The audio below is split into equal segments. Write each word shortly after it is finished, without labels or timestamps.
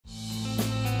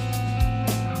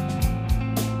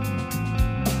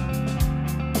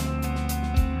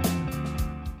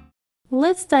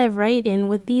let's dive right in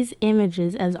with these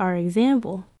images as our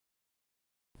example.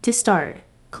 To start,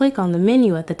 click on the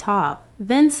menu at the top,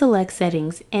 then select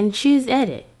Settings and choose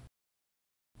Edit.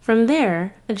 From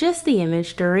there, adjust the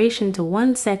image duration to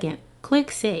 1 second, click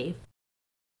Save.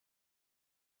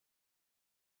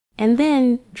 And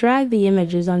then drag the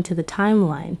images onto the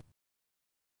timeline.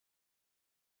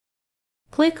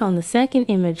 Click on the second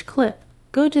image clip,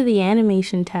 go to the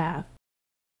Animation tab.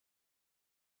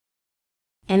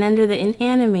 And under the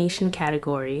Animation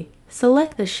category,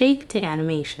 select the Shape to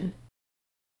Animation.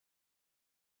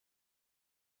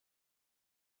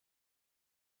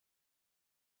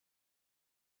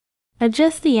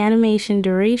 Adjust the animation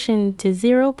duration to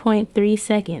 0.3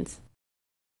 seconds.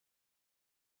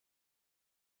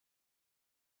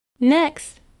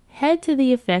 Next, head to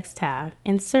the Effects tab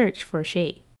and search for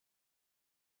Shape.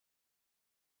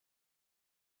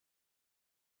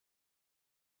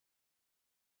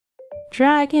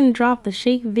 Drag and drop the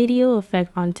Shape video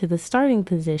effect onto the starting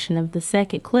position of the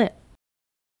second clip.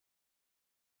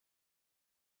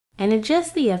 And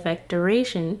adjust the effect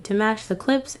duration to match the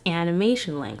clip's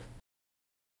animation length.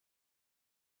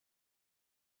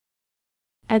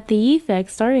 At the effect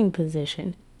starting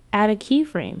position, add a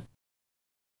keyframe.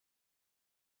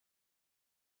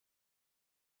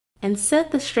 And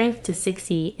set the strength to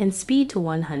 60 and speed to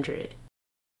 100.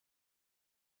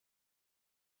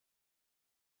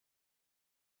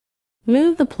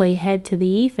 Move the playhead to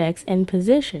the effects end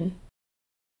position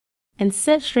and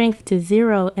set strength to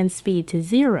 0 and speed to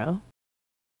 0.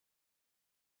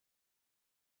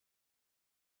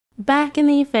 Back in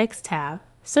the Effects tab,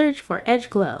 search for Edge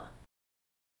Glow.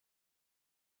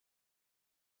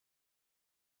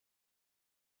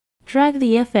 Drag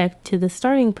the effect to the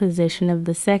starting position of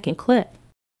the second clip.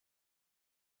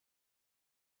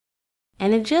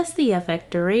 And adjust the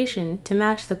effect duration to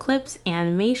match the clip's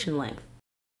animation length.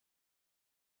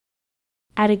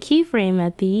 Add a keyframe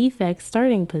at the effect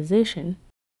starting position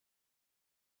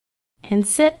and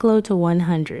set glow to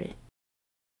 100.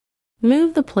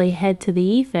 Move the playhead to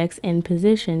the effects end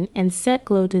position and set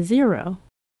glow to 0.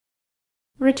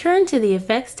 Return to the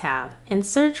Effects tab and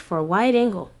search for Wide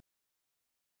Angle.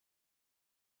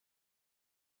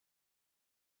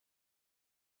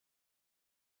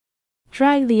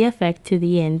 Drag the effect to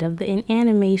the end of the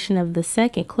animation of the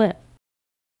second clip.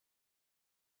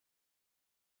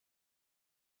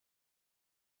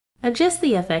 Adjust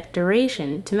the effect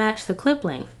duration to match the clip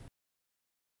length.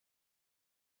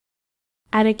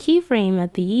 Add a keyframe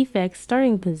at the effect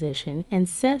starting position and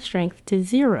set strength to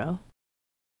 0.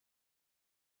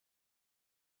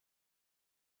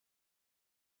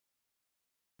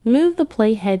 Move the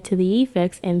playhead to the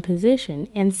effects end position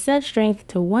and set strength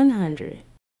to 100.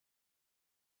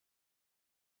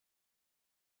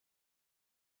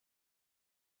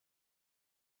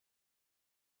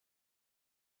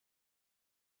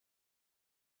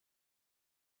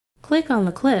 Click on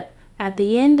the clip at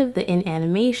the end of the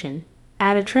animation.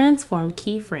 Add a transform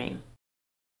keyframe.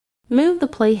 Move the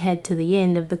playhead to the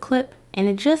end of the clip and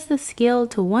adjust the scale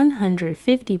to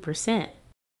 150%.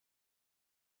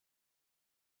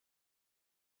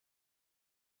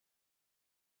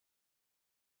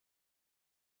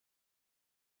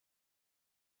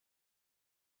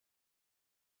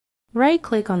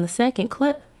 Right-click on the second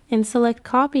clip and select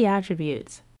Copy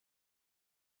Attributes.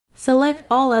 Select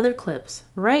all other clips,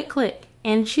 right-click,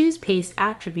 and choose Paste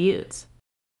Attributes.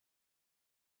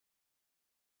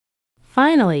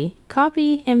 Finally,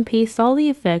 copy and paste all the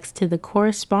effects to the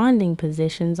corresponding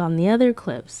positions on the other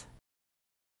clips.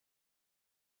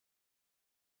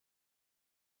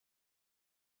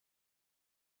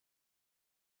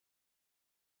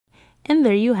 And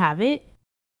there you have it.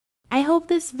 I hope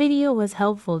this video was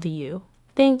helpful to you.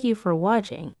 Thank you for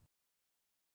watching.